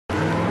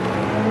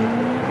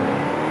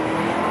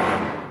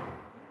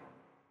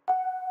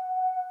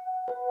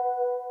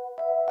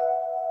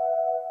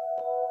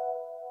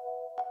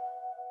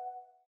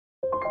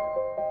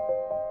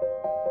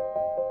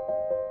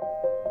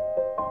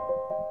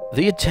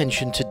The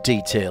attention to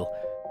detail.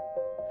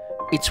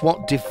 It's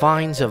what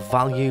defines a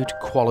valued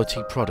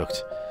quality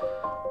product.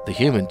 The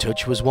human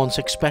touch was once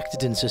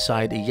expected in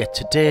society, yet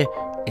today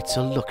it's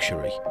a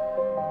luxury.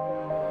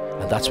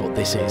 And that's what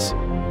this is.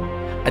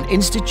 An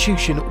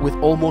institution with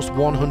almost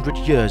 100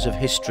 years of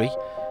history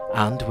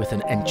and with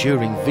an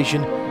enduring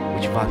vision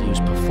which values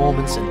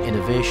performance and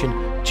innovation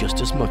just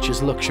as much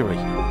as luxury.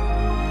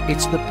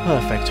 It's the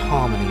perfect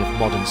harmony of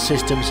modern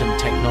systems and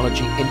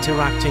technology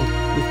interacting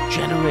with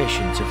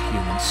generations of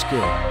human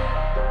skill.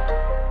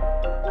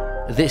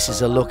 This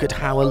is a look at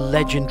how a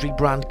legendary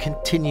brand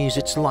continues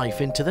its life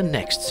into the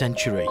next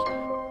century.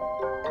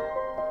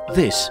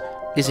 This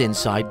is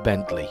Inside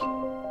Bentley.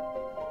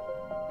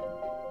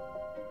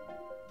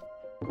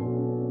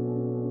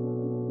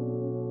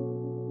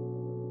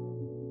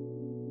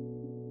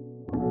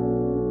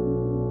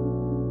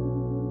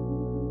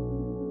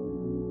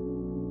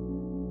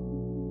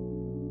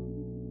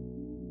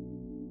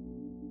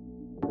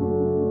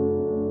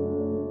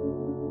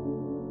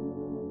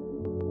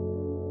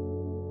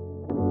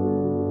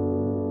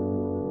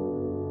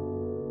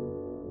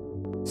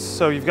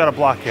 So you've got a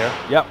block here.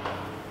 Yep.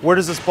 Where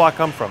does this block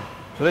come from?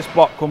 So this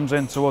block comes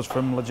into us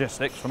from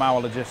logistics, from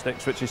our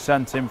logistics, which is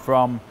sent in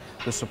from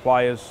the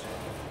suppliers,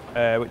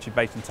 which is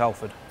based in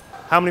Telford.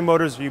 How many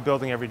motors are you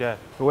building every day?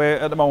 We're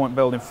at the moment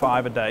building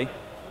 5 a day,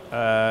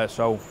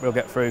 so we'll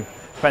get through,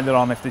 depending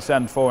on if they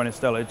send 4 in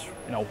stillage,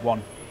 you know,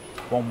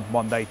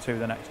 one day, 2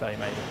 the next day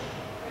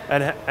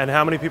maybe. And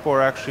how many people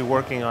are actually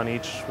working on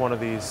each one of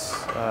these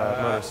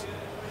motors?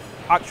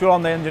 Actually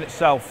on the engine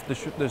itself,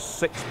 there's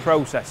 6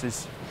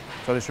 processes.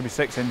 So there should be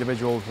 6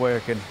 individuals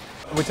working.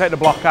 We take the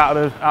block out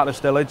of the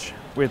stillage,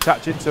 we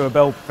attach it to a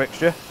build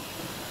fixture.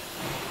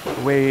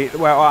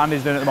 What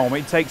Andy's doing at the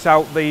moment, he takes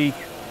out the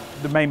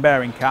main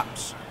bearing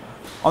caps.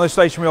 On this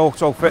station we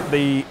also fit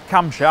the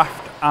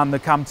camshaft and the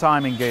cam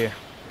timing gear.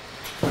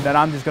 And then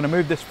Andy's going to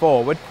move this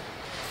forward,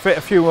 fit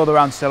a few other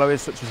ancillaries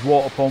such as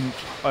water pump,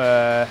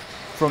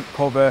 front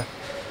cover,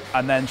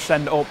 and then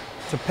send it up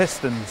to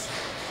pistons.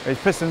 His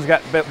pistons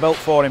get built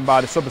for him by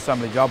the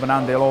sub-assembly job, and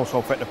Andy will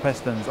also fit the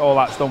pistons. All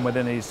that's done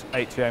within his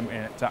 8 to 8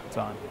 minute takt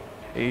time.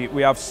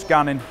 We have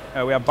scanning,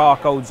 we have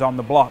barcodes on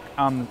the block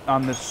and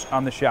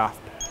the shaft,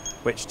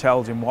 which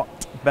tells him what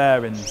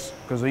bearings,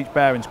 because each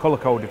bearing's colour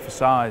coded for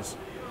size.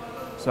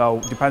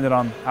 So depending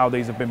on how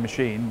these have been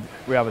machined,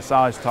 we have a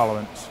size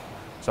tolerance.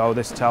 So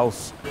this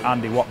tells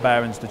Andy what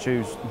bearings to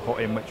choose and put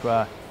in which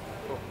way.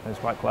 It's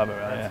quite clever,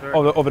 right? Yeah.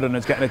 Other than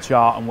us getting a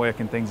chart and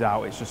working things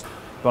out, it's just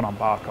done on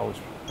barcodes.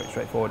 Pretty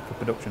straightforward for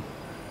production.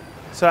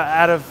 So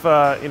out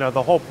of you know,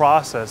 the whole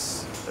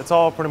process, it's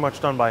all pretty much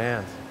done by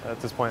hand at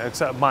this point,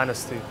 except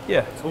minus the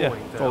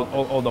tooling. It's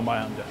all done by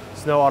hand. Yeah.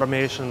 There's no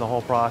automation in the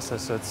whole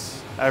process.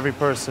 It's every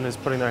person is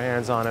putting their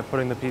hands on it,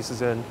 putting the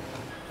pieces in.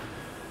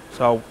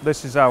 So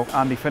this is how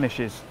Andy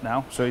finishes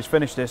now. So he's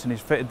finished this and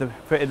he's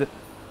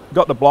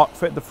got the block,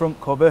 fitted the front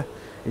cover.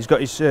 He's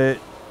got his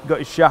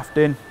shaft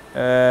in,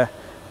 the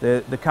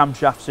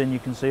camshafts in. You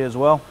can see as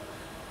well.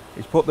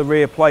 He's put the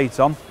rear plate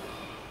on,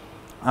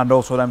 and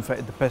also then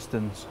fitted the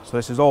pistons. So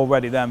this is all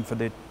ready then for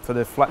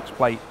the flex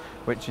plate,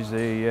 which is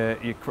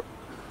your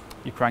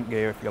crank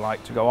gear, if you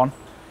like, to go on.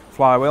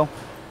 Flywheel.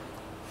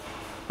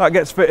 That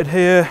gets fitted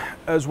here,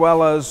 as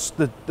well as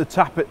the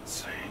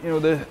tappets. You know,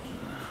 the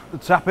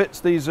tappets,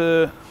 these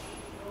are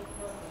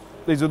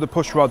the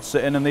push rods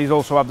sitting, and these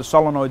also have the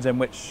solenoids in,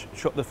 which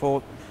shut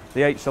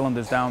the 8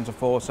 cylinders down to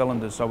 4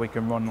 cylinders, so we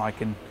can run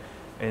like in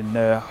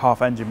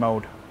half engine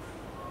mode.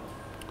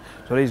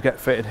 So these get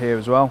fitted here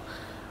as well.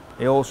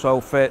 He also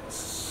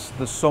fits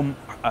the sump,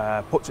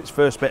 puts its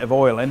first bit of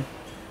oil in,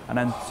 and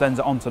then sends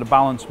it onto the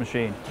balance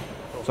machine.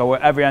 So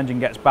every engine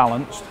gets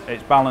balanced.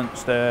 It's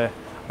balanced, I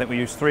think we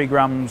use 3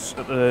 grams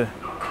at the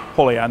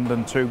pulley end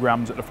and 2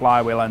 grams at the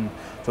flywheel end.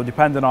 So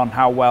depending on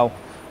how well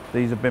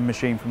these have been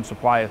machined from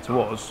supplier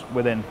to us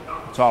within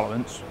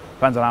tolerance,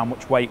 depends on how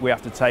much weight we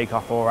have to take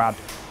off or add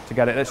to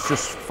get it. It's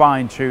just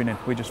fine tuning.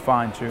 We just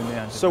fine tune the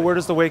engine. So where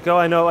does the weight go?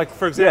 I know, like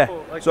for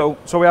example. Yeah. Like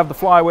so we have the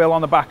flywheel on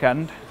the back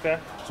end. Okay.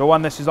 So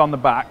when this is on the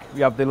back,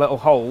 we have the little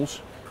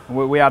holes.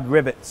 We add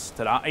rivets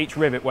to that. Each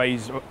rivet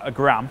weighs a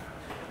gram.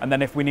 And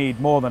then if we need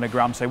more than a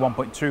gram, say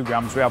 1.2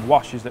 grams, we have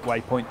washers that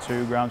weigh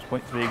 0.2 grams,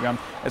 0.3 grams.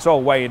 It's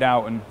all weighed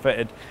out and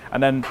fitted.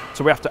 And then,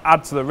 so we have to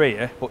add to the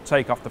rear, but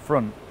take off the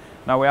front.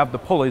 Now we have the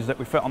pulleys that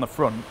we fit on the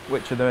front,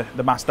 which are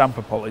the mass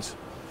damper pulleys.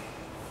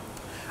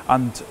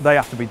 And they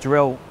have to be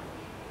drilled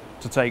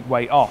to take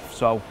weight off.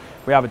 So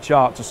we have a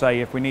chart to say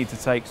if we need to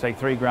take, say,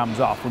 3 grams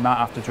off, we might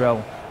have to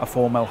drill a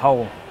 4mm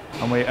hole.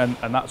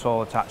 And that's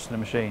all attached to the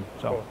machine.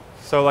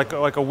 So like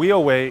a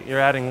wheel weight, you're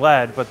adding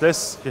lead, but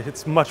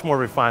it's much more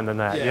refined than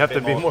that. Yeah, you have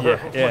to be more.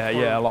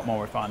 A lot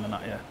more refined than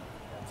that. Yeah.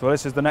 So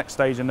this is the next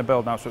stage in the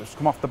build now. So it's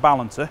come off the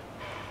balancer.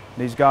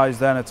 These guys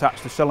then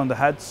attach the cylinder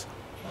heads,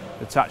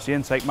 attach the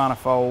intake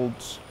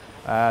manifolds.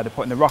 They're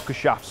putting the rocker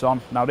shafts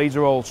on. Now these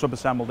are all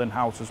sub-assembled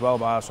in-house as well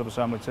by our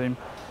sub-assembly team.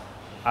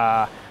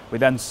 We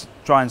then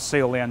try and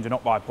seal the engine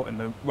up by putting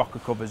the rocker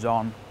covers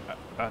on,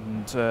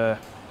 and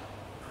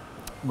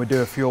we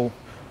do a fuel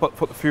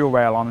put the fuel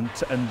rail on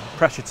and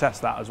pressure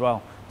test that as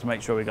well to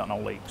make sure we got no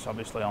leaks,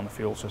 obviously, on the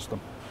fuel system.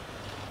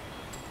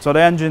 So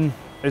the engine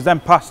is then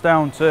passed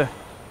down to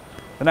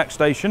the next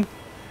station.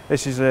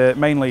 This is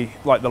mainly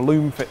like the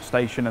loom fit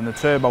station and the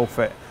turbo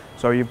fit.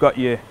 So you've got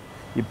your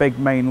big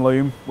main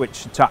loom,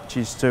 which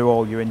attaches to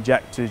all your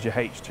injectors, your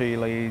HT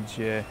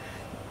leads,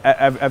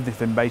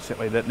 everything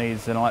basically that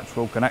needs an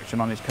electrical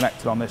connection on is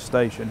connected on this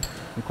station,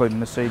 including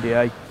the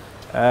CDA.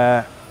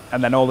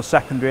 And then all the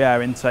secondary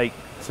air intake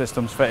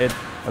systems fitted,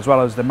 as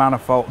well as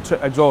the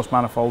exhaust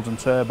manifolds and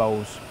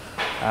turbos.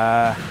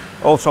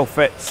 Also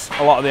fits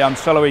a lot of the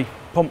ancillary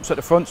pumps at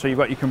the front, so you've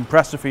got your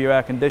compressor for your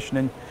air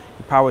conditioning,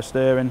 your power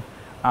steering,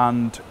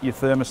 and your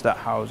thermostat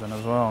housing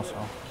as well. So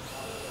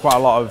quite a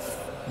lot of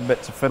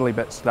fiddly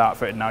bits to start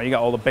fitting now. You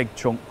got all the big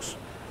chunks,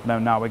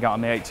 and now we got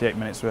on the 88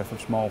 minutes worth of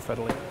small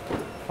fiddly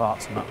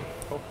parts and that.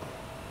 Cool.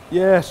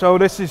 Yeah, so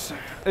this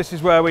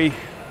is where we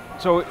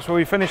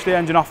finished the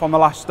engine off on the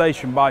last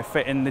station by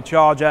fitting the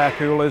charge air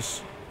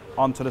coolers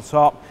onto the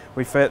top.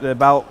 We fit the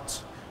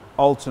belt,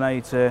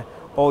 alternator,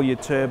 all your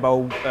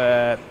turbo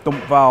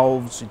dump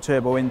valves, your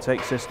turbo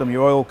intake system,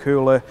 your oil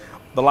cooler.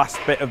 The last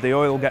bit of the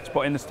oil gets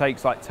put in. This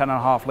takes like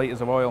 10.5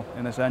 litres of oil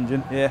in this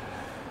engine here.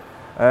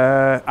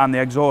 And the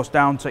exhaust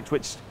downticks,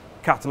 which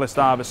catalyst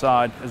either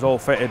side, is all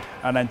fitted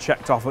and then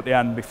checked off at the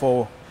end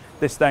before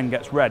this then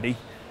gets ready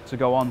to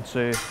go on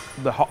to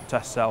the hot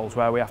test cells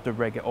where we have to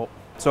rig it up.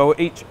 So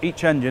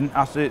each engine,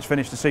 after it's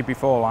finished the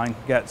CP4 line,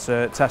 gets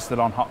tested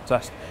on hot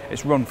test.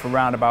 It's run for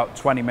around about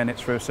 20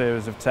 minutes through a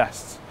series of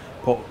tests,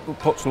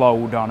 puts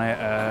load on it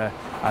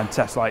and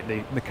tests like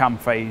the cam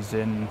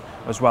phasing,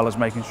 as well as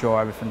making sure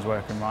everything's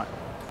working right.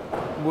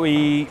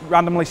 We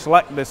randomly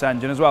select this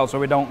engine as well, so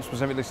we don't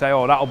specifically say,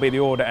 oh, that'll be the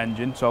audit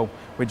engine. So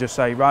we just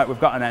say, right, we've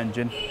got an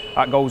engine.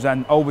 That goes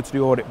then over to the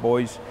audit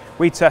boys.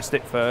 We test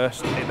it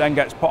first. It then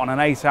gets put on an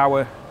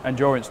 8-hour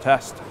endurance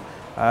test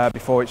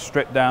before it's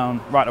stripped down,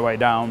 right the way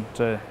down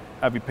to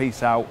every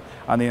piece out,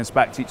 and they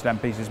inspect each of them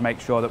pieces, make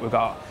sure that we've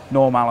got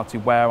normality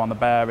wear on the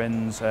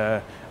bearings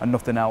and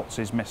nothing else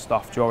is missed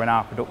off during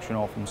our production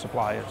or from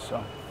suppliers.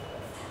 So.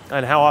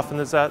 And how often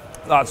is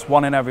that? That's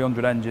 1 in every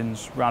 100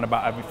 engines, round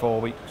about every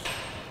 4 weeks.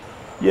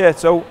 Yeah,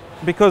 so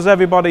because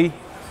everybody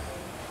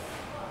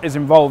is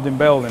involved in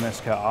building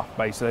this car,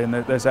 basically, in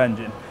this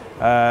engine,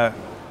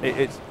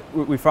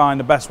 we find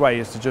the best way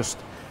is to just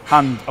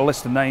hand a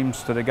list of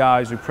names to the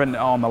guys who print it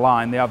on the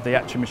line. They have the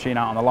etching machine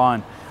out on the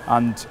line,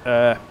 and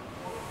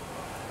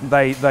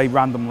they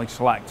randomly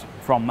select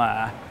from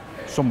there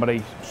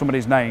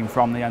somebody's name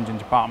from the engine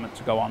department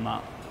to go on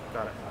that.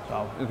 Got it.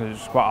 So because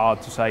it's quite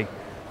hard to say,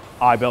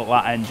 I built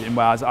that engine,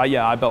 whereas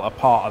I built a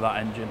part of that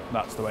engine.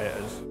 That's the way it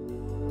is.